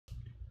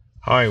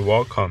Hi,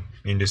 welcome.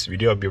 In this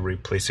video, I'll be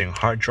replacing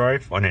hard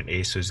drive on an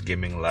Asus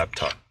gaming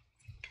laptop.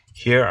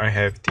 Here I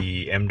have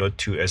the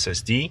M.2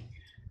 SSD,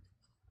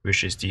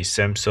 which is the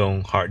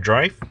Samsung hard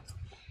drive.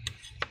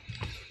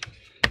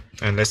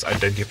 And let's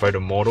identify the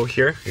model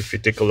here. If you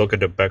take a look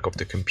at the back of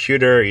the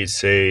computer, it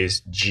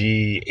says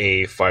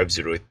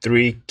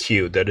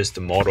GA503Q. That is the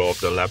model of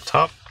the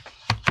laptop.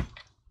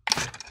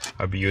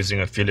 I'll be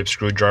using a Phillips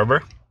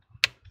screwdriver.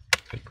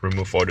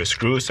 Remove all the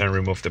screws and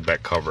remove the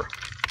back cover.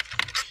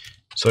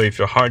 So if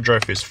your hard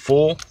drive is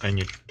full and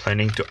you're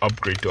planning to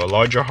upgrade to a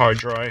larger hard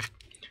drive,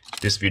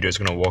 this video is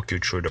going to walk you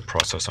through the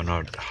process on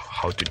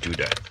how to do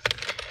that.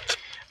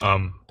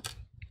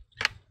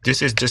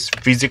 This is just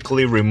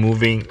physically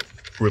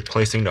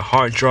replacing the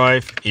hard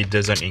drive. It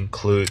doesn't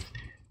include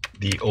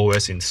the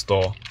OS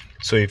install.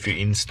 So if you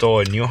install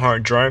a new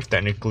hard drive,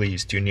 technically you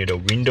still need a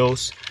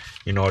Windows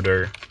in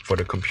order for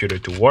the computer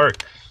to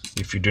work.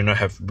 If you do not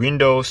have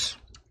Windows,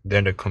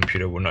 then the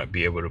computer will not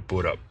be able to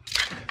boot up.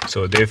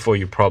 So therefore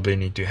you probably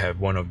need to have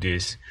one of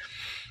these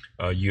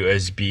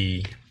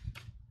USB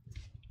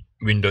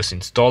Windows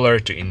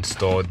installer to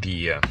install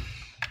the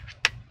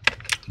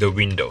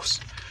Windows.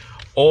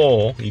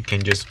 Or you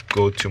can just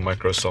go to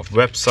Microsoft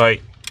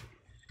website.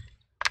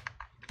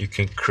 You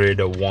can create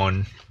a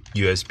one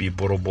USB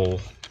bootable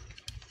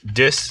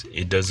disk.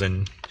 It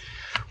doesn't,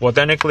 well,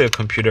 technically a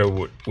computer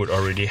would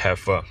already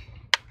have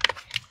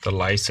the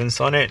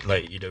license on it,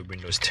 like either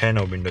Windows 10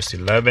 or Windows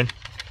 11.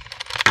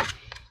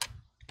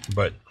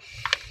 But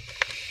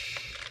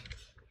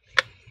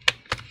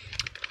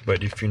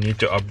if you need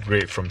to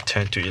upgrade from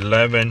 10 to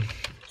 11,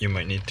 you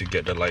might need to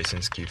get the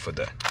license key for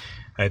that.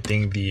 I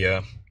think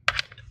the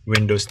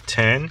Windows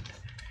 10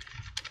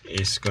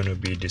 is going to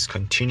be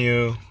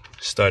discontinued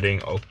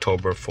starting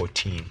October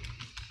 14,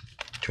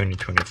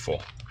 2024.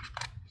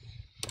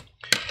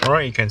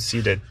 Alright, you can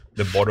see that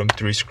the bottom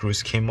three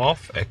screws came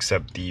off,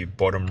 except the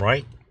bottom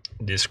right.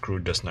 This screw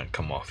does not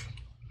come off.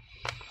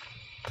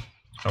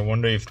 I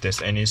wonder if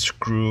there's any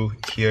screw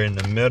here in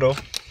the middle.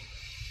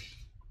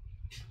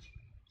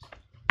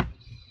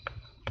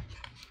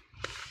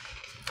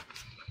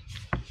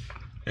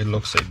 It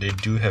looks like they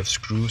do have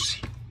screws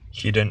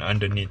hidden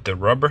underneath the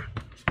rubber.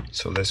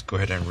 So let's go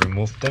ahead and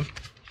remove them.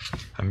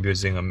 I'm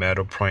using a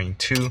metal prying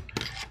tool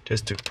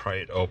just to pry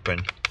it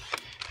open,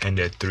 and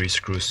there are three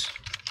screws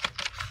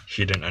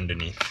hidden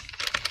underneath.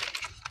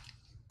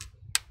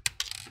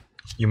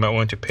 You might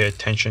want to pay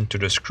attention to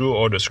the screw.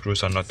 All the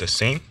screws are not the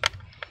same.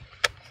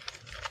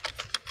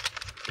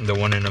 The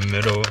one in the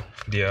middle,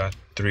 there are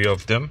three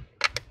of them,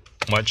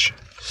 much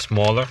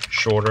smaller,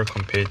 shorter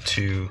compared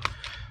to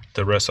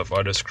the rest of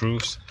other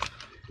screws,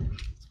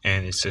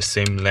 and it's the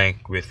same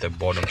length with the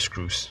bottom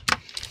screws.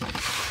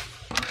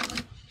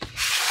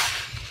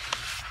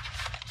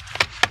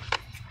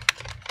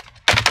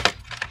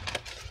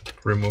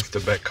 Remove the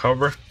back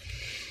cover.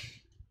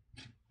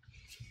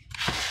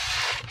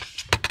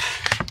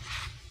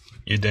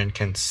 You then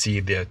can see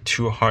there are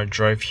two hard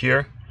drives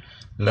here,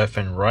 left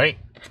and right.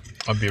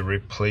 I'll be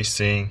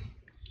replacing,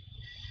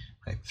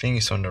 I think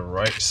it's on the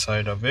right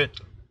side of it.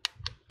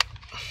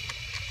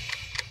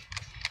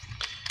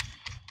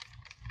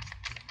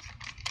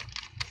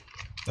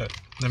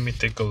 Let me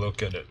take a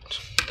look at it.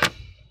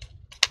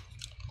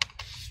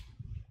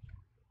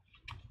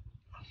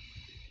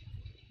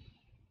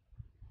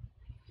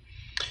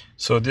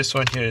 So this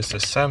one here is the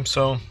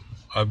Samsung.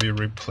 I'll be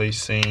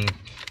replacing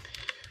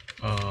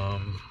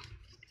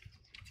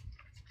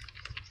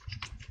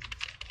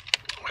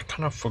I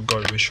kind of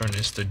forgot which one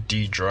is the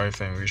D drive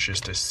and which is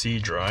the C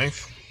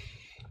drive.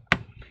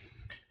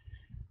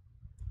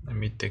 Let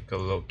me take a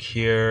look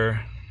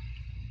here.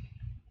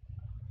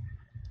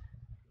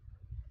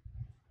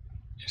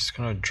 It's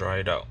kind of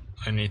dried out.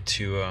 I need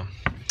to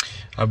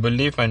I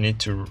believe I need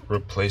to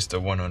replace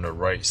the one on the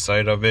right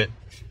side of it.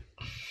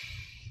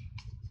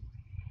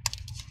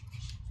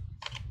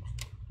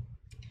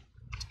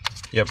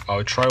 Yep,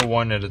 I'll try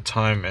one at a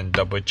time and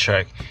double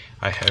check.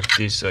 I have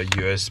this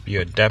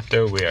USB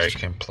adapter where I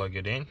can plug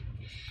it in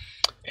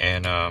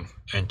and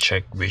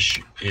check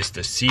which is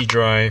the C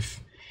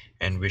drive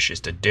and which is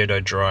the data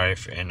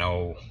drive, and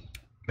I'll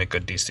make a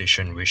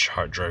decision which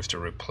hard drive to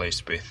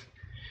replace with.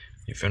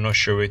 If you're not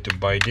sure where to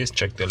buy this,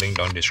 check the link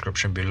down in the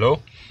description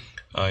below.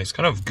 It's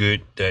kind of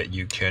good that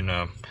you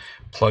can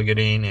plug it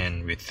in,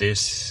 and with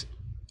this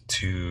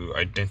to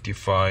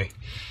identify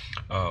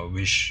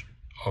which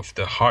of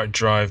the hard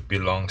drive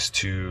belongs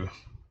to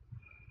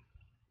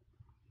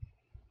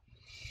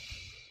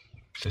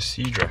the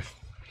C drive.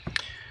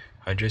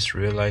 I just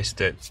realized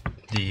that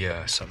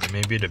the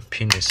maybe the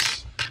pin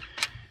is,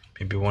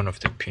 maybe one of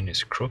the pin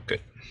is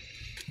crooked.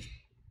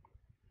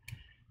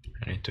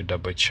 I need to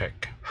double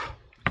check.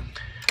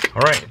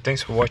 Alright,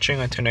 thanks for watching.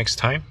 Until next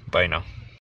time, bye now.